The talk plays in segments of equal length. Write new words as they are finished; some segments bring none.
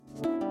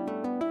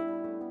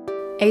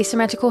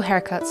Asymmetrical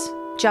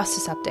Haircuts,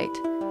 Justice Update.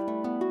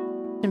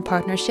 In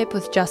partnership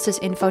with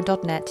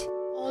justiceinfo.net.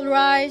 All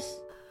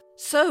rise.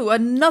 So,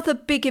 another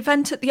big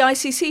event at the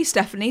ICC,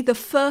 Stephanie, the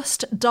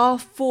first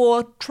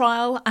Darfur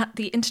trial at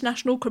the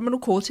International Criminal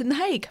Court in The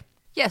Hague.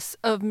 Yes,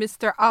 of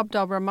Mr.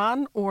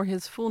 Abd-al-Rahman, or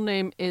his full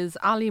name is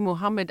Ali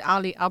Muhammad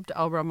Ali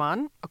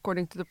Abd-al-Rahman,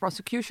 according to the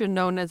prosecution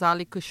known as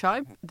Ali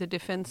Kushaib. The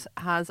defense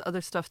has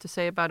other stuff to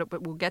say about it,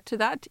 but we'll get to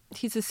that.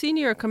 He's a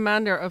senior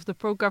commander of the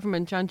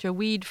pro-government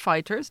Janjaweed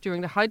fighters during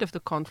the height of the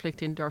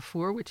conflict in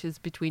Darfur, which is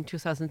between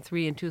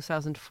 2003 and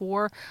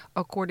 2004.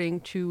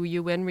 According to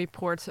UN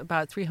reports,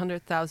 about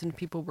 300,000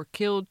 people were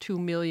killed, 2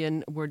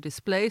 million were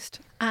displaced.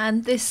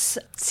 And this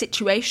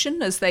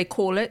situation, as they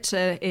call it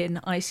in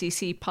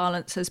ICC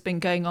parlance, has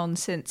been going on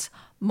since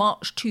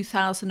March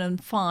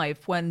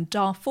 2005, when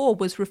Darfur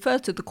was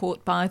referred to the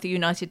court by the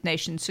United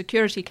Nations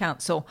Security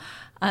Council.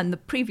 And the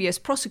previous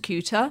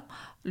prosecutor,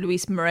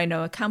 Luis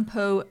Moreno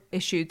Ocampo,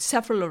 issued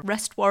several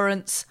arrest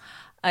warrants,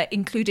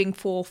 including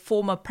for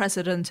former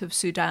president of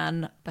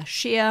Sudan,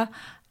 Bashir,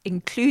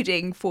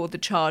 including for the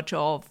charge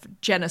of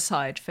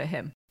genocide for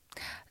him.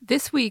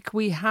 This week,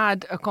 we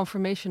had a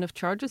confirmation of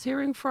charges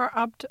hearing for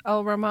Abd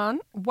al-Rahman.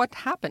 What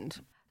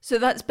happened? So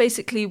that's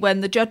basically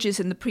when the judges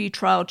in the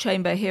pre-trial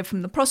chamber hear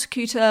from the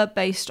prosecutor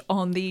based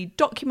on the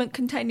document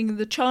containing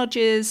the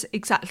charges,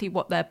 exactly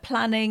what they're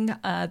planning.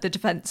 The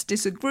defence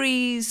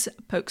disagrees,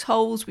 pokes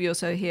holes. We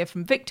also hear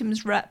from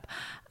victims' rep.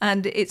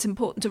 And it's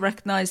important to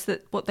recognise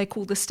that what they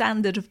call the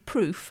standard of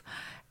proof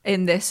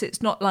in this,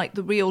 it's not like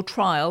the real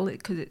trial,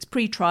 because it's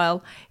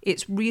pre-trial,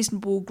 it's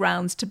reasonable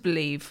grounds to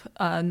believe,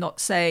 not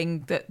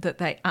saying that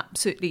they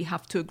absolutely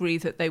have to agree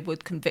that they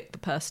would convict the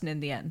person in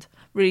the end.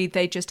 Really,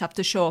 they just have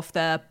to show off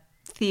their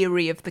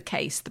theory of the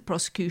case. The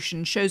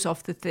prosecution shows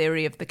off the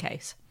theory of the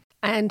case.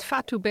 And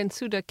Fatou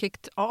Bensouda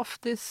kicked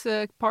off this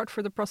part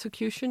for the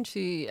prosecution.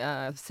 She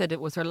said it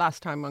was her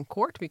last time on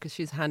court because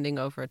she's handing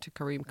over to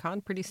Karim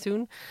Khan pretty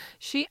soon.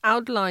 She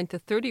outlined the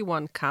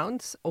 31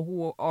 counts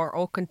who are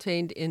all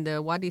contained in the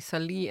Wadi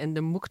Salih and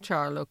the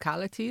Mukhtar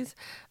localities.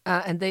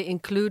 And they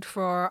include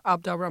for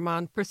Abd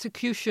al-Rahman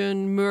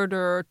persecution,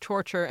 murder,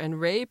 torture and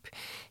rape.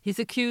 He's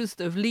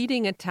accused of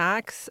leading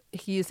attacks.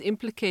 He is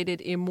implicated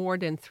in more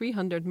than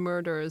 300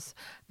 murders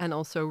and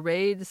also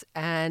raids.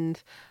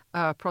 And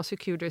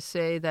prosecutors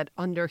say that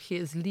under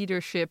his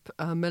leadership,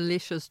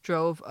 militias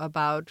drove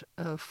about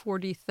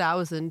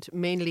 40,000,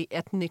 mainly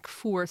ethnic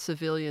Fur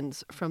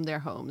civilians, from their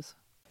homes.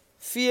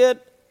 Feared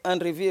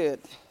and revered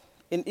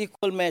in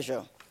equal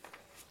measure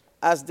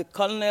as the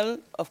colonel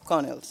of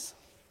colonels.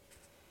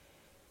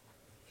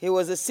 He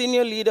was a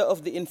senior leader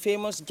of the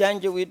infamous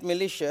Janjaweed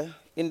militia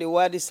in the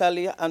Wadi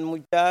Salih and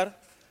Mukhtar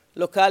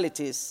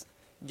localities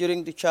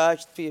during the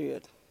charged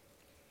period.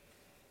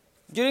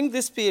 During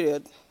this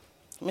period,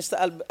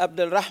 Mr.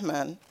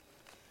 Abd-al-Rahman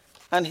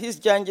and his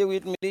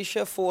Janjaweed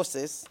militia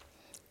forces,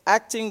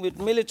 acting with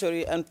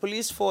military and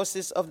police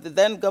forces of the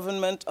then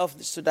government of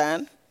the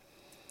Sudan,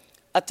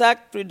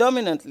 attacked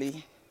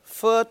predominantly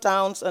Fur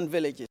towns and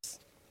villages.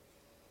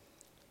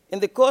 In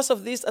the course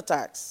of these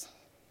attacks,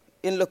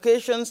 in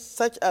locations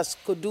such as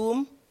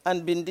Kudum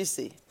and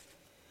Bindisi,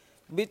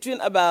 between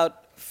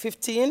about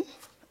 15 and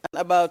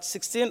about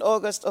 16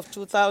 August of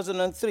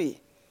 2003,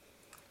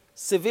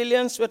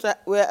 civilians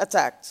were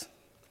attacked,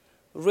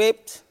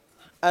 raped,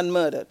 and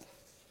murdered.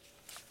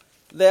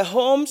 Their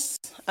homes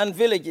and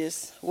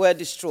villages were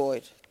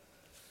destroyed.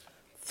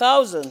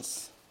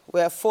 Thousands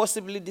were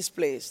forcibly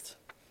displaced,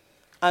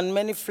 and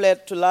many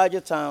fled to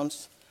larger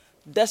towns,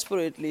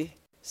 desperately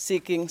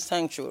seeking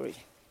sanctuary.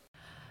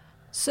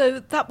 So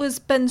that was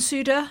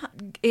Bensouda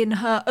in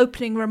her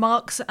opening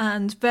remarks,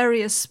 and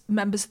various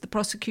members of the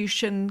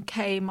prosecution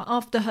came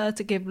after her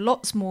to give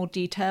lots more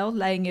detail,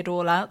 laying it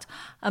all out.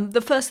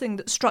 The first thing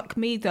that struck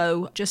me,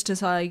 though, just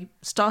as I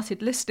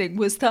started listening,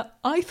 was that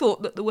I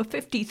thought that there were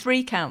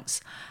 53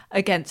 counts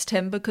against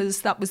him,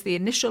 because that was the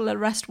initial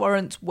arrest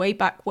warrant way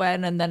back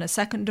when, and then a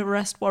second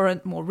arrest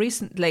warrant more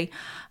recently.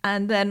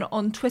 And then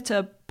on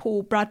Twitter,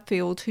 Paul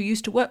Bradfield, who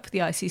used to work for the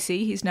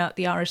ICC, he's now at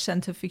the Irish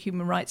Centre for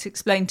Human Rights,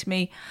 explained to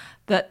me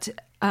that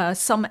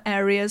some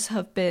areas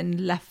have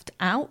been left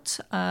out.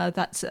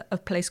 That's a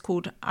place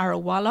called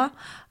Arawala,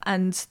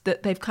 and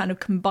that they've kind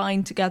of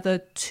combined together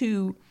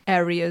two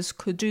areas,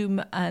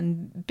 Kudum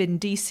and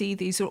Bindisi.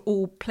 These are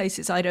all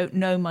places I don't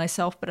know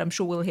myself, but I'm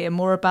sure we'll hear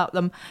more about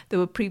them. They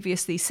were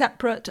previously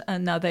separate,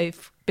 and now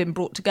they've been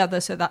brought together,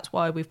 so that's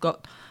why we've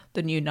got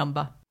the new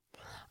number.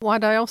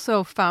 What I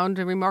also found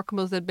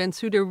remarkable is that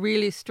Bensouda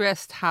really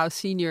stressed how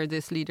senior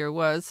this leader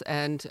was,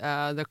 and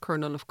the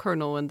colonel of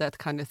colonel and that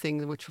kind of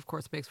thing, which of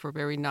course makes for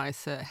very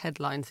nice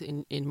headlines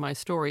in my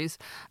stories.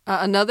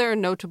 Another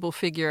notable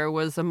figure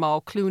was Amal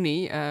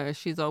Clooney.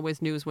 She's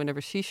always news whenever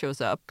she shows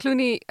up.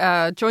 Clooney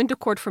joined the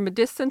court from a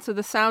distance, so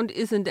the sound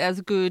isn't as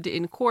good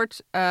in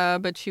court,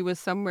 but she was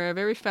somewhere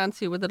very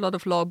fancy with a lot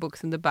of law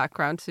books in the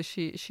background, so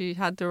she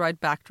had the right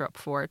backdrop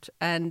for it.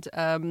 And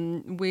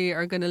we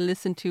are going to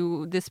listen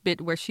to this bit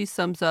where she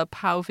sums up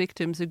how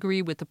victims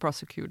agree with the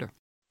prosecutor.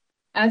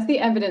 As the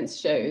evidence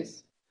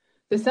shows,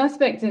 the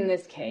suspect in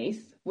this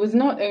case was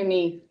not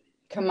only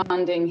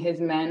commanding his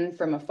men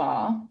from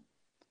afar,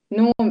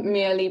 nor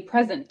merely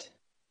present,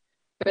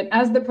 but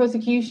as the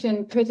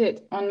prosecution put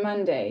it on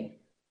Monday,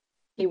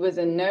 he was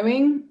a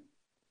knowing,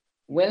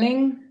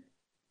 willing,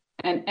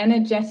 and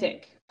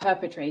energetic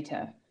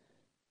perpetrator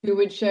who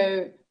would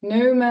show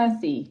no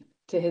mercy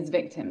to his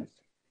victims.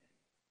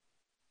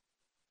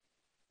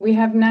 We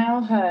have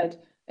now heard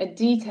a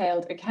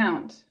detailed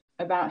account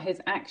about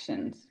his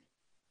actions,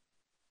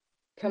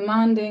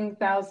 commanding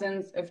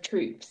thousands of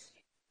troops,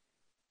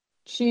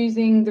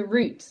 choosing the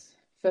routes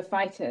for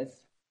fighters,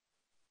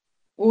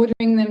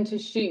 ordering them to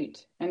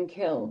shoot and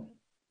kill,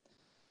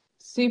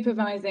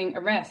 supervising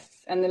arrests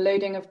and the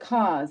loading of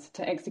cars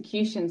to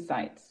execution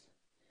sites,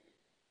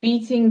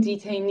 beating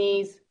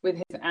detainees with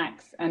his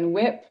axe and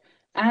whip,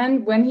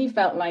 and when he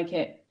felt like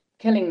it,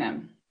 killing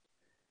them.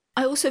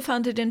 I also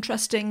found it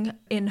interesting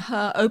in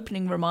her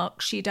opening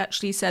remarks, she'd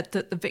actually said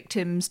that the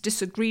victims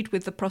disagreed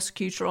with the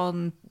prosecutor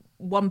on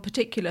one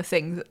particular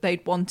thing, that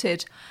they'd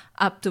wanted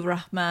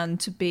Abd-al-Rahman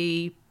to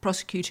be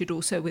prosecuted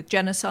also with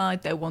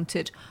genocide. They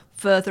wanted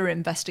further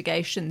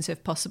investigations,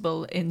 if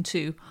possible,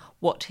 into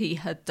what he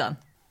had done.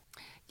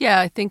 Yeah,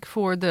 I think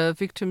for the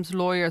victims'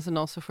 lawyers and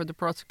also for the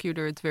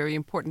prosecutor, it's very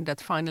important that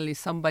finally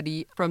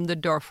somebody from the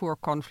Darfur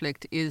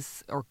conflict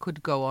is or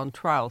could go on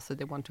trial. So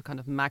they want to kind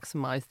of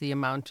maximize the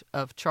amount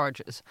of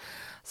charges.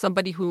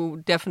 Somebody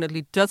who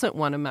definitely doesn't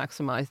want to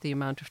maximize the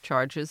amount of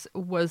charges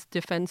was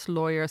defense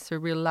lawyer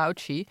Cyril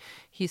Lauchi.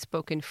 He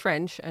spoke in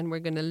French, and we're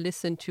going to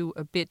listen to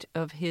a bit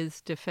of his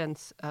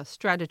defense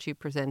strategy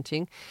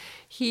presenting.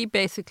 He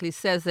basically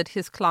says that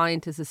his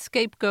client is a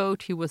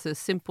scapegoat. He was a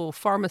simple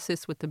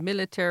pharmacist with the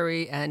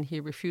military, and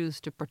he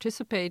refused to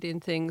participate in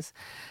things,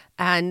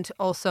 and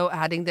also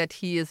adding that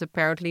he is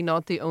apparently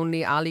not the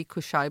only Ali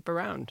Kushaib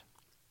around.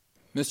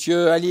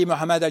 Monsieur Ali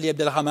Muhammad Ali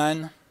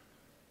Abd-al-Rahman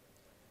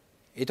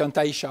est un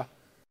taïcha.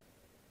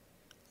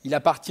 Il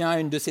appartient à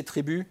une de ces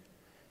tribus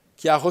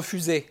qui a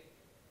refusé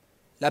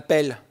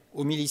l'appel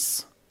aux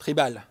milices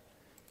tribales,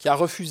 qui a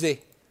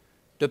refusé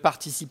de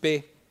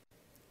participer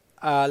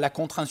à la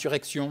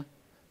contre-insurrection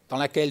dans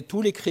laquelle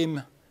tous les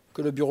crimes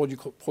que le bureau du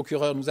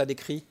procureur nous a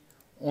décrits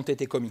ont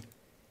été commis.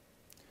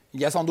 Il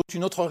y a sans doute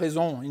une autre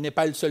raison, il n'est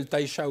pas le seul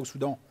taïcha au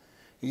Soudan,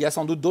 il y a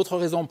sans doute d'autres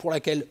raisons pour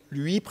lesquelles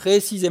lui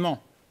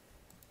précisément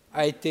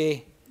a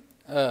été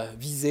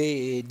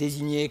visé et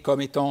désigné comme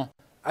étant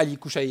Ali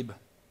Kushaib.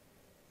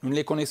 Nous ne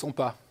les connaissons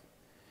pas.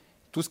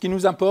 Tout ce qui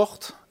nous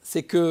importe,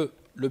 c'est que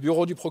le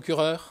bureau du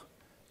procureur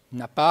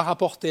n'a pas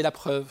rapporté la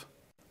preuve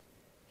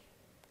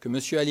que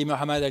M. Ali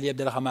Muhammad Ali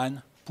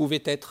Abd-al-Rahman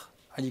pouvait être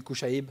Ali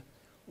Kushaib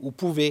ou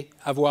pouvait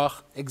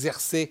avoir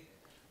exercé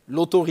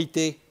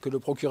l'autorité que le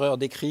procureur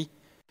décrit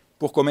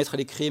pour commettre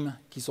les crimes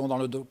qui sont dans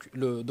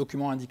le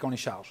document indiquant les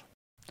charges.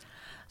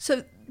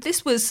 So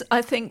this was,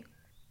 I think,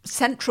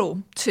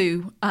 central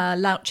to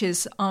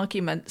Lauchi's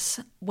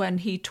arguments when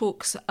he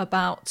talks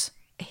about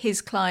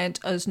his client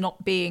as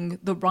not being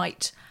the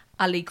right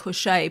Ali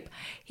Kushaib.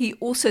 He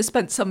also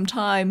spent some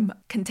time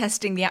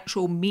contesting the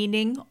actual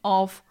meaning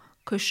of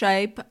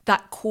Kushaib.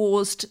 That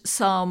caused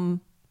some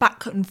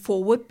back and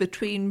forward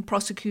between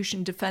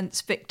prosecution,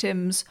 defence,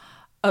 victims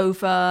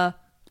over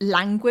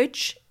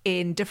language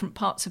in different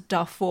parts of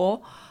Darfur,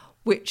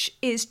 which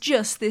is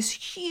just this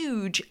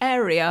huge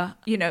area.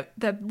 You know,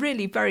 they're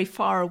really very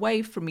far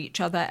away from each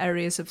other,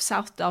 areas of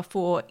South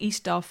Darfur,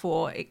 East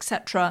Darfur,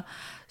 etc.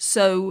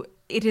 So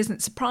it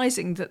isn't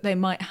surprising that they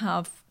might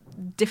have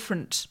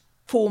different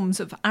forms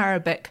of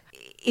Arabic.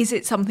 Is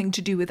it something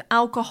to do with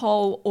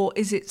alcohol, or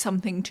is it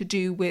something to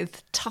do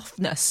with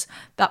toughness?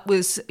 That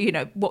was, you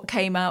know, what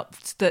came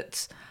out,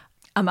 that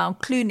Amal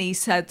Clooney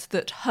said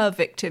that her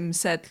victim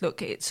said,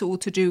 look, it's all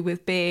to do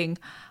with being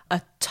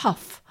a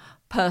tough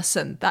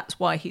person. That's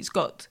why he's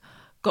got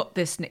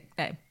this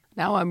nickname.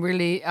 Now I'm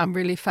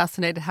really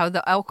fascinated how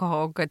the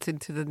alcohol gets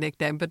into the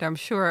nickname, but I'm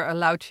sure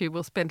Lauchi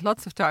will spend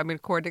lots of time in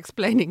court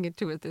explaining it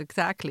to us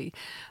exactly.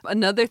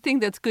 Another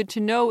thing that's good to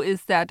know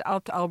is that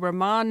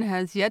Abd-al-Rahman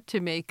has yet to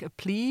make a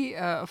plea.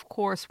 Of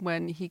course,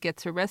 when he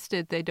gets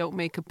arrested, they don't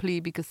make a plea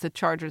because the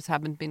charges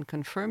haven't been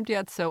confirmed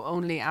yet. So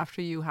only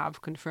after you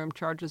have confirmed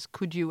charges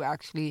could you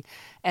actually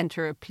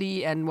enter a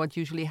plea. And what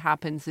usually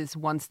happens is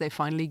once they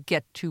finally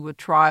get to a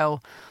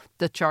trial,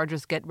 the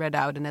charges get read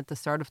out, and at the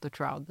start of the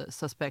trial, the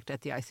suspect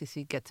at the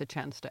ICC gets a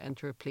chance to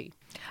enter a plea.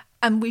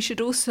 And we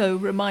should also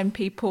remind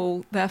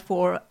people,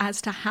 therefore,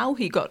 as to how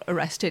he got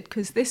arrested,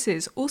 because this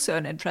is also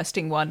an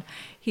interesting one.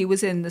 He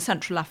was in the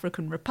Central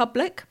African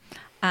Republic,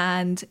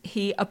 and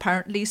he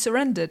apparently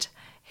surrendered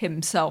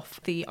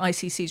himself. The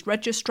ICC's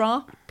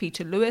registrar,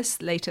 Peter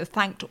Lewis, later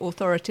thanked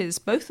authorities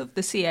both of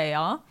the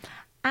CAR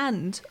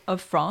and of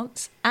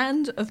France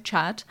and of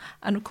Chad,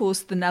 and of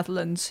course the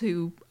Netherlands,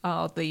 who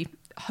are the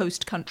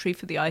host country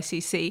for the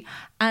ICC,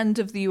 and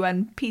of the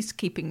UN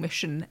peacekeeping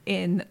mission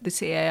in the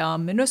CAR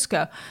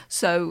MINUSCA.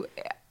 So,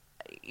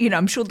 you know,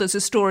 I'm sure there's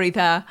a story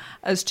there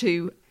as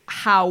to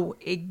how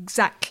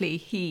exactly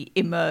he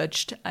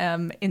emerged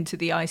into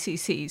the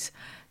ICC's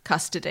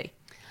custody.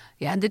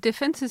 Yeah, and the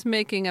defense is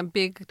making a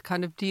big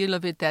kind of deal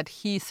of it that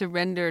he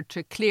surrendered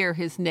to clear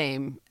his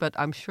name. But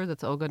I'm sure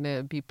that's all going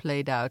to be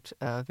played out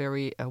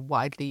very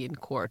widely in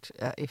court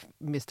if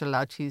Mr.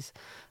 Lauchi's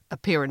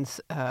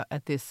appearance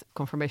at this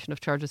confirmation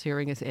of charges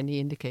hearing is any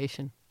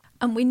indication.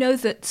 And we know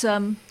that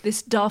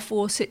this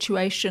Darfur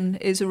situation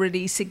is a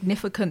really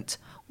significant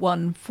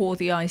one for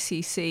the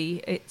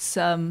ICC.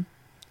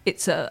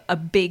 It's a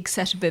big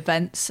set of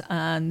events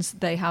and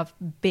they have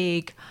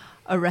big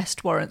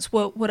arrest warrants.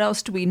 What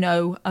else do we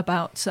know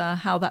about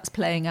how that's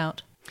playing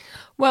out?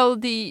 Well,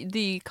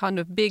 the kind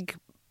of big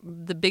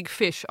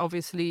fish,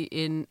 obviously,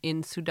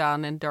 in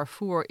Sudan and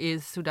Darfur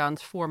is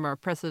Sudan's former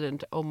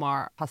president,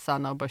 Omar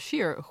Hassan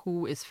al-Bashir,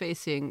 who is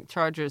facing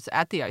charges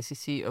at the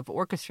ICC of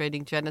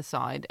orchestrating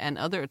genocide and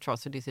other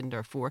atrocities in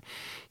Darfur.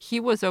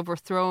 He was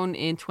overthrown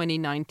in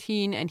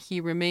 2019 and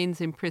he remains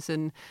in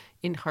prison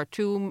in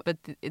Khartoum, but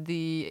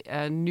the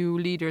new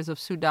leaders of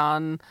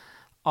Sudan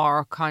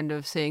are kind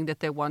of saying that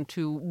they want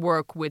to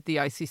work with the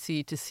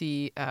ICC to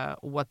see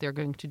what they're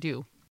going to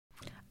do.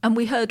 And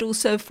we heard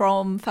also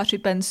from Fatou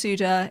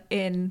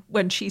Bensouda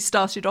when she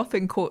started off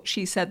in court,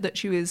 she said that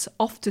she was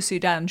off to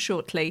Sudan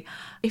shortly.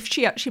 If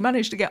she actually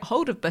managed to get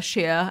hold of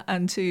Bashir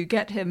and to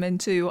get him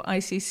into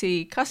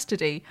ICC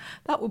custody,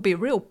 that would be a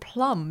real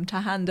plum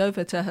to hand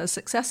over to her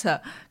successor,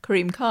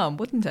 Karim Khan,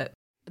 wouldn't it?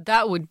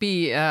 That would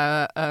be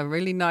a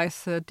really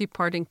nice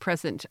departing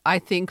present. I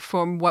think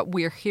from what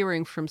we're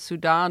hearing from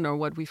Sudan, or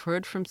what we've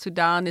heard from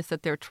Sudan, is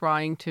that they're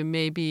trying to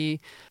maybe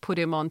put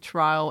him on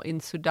trial in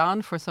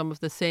Sudan for some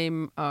of the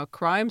same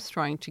crimes,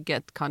 trying to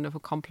get kind of a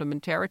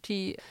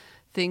complementarity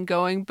thing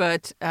going.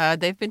 But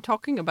they've been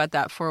talking about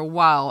that for a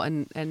while,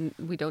 and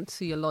we don't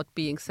see a lot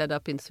being set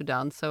up in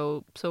Sudan.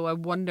 So I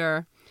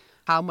wonder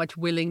how much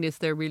willingness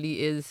there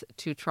really is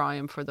to try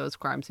him for those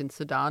crimes in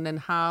Sudan, and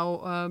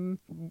how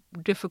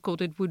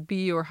difficult it would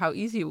be, or how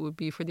easy it would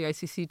be for the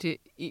ICC to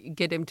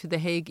get him to The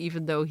Hague,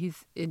 even though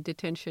he's in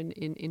detention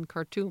in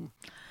Khartoum.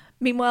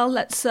 Meanwhile,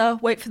 let's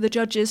wait for the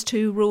judges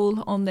to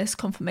rule on this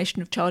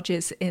confirmation of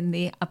charges in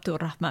the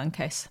Abd-al-Rahman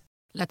case.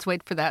 Let's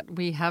wait for that.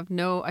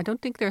 I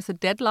don't think there's a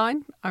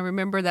deadline. I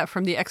remember that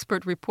from the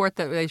expert report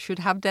that they should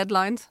have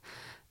deadlines.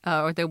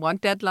 Or they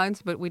want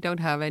deadlines, but we don't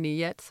have any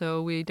yet,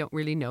 so we don't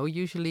really know.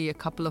 Usually a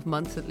couple of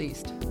months at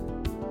least.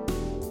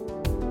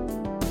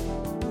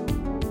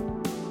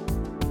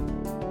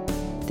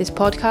 This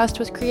podcast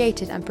was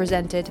created and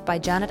presented by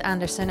Janet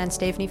Anderson and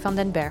Stephanie van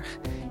den Berg.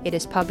 It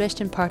is published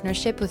in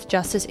partnership with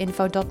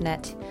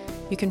justiceinfo.net.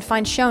 You can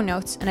find show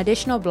notes and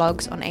additional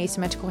blogs on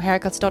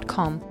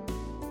asymmetricalhaircuts.com.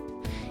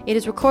 It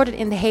is recorded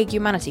in the Hague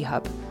Humanity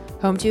Hub,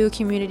 home to a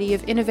community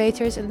of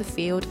innovators in the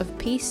field of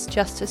peace,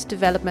 justice,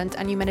 development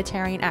and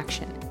humanitarian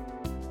action.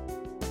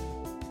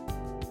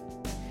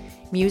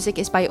 Music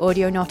is by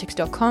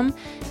audionautics.com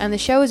and the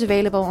show is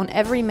available on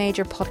every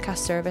major podcast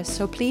service,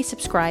 so please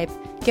subscribe,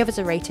 give us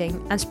a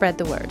rating and spread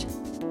the word.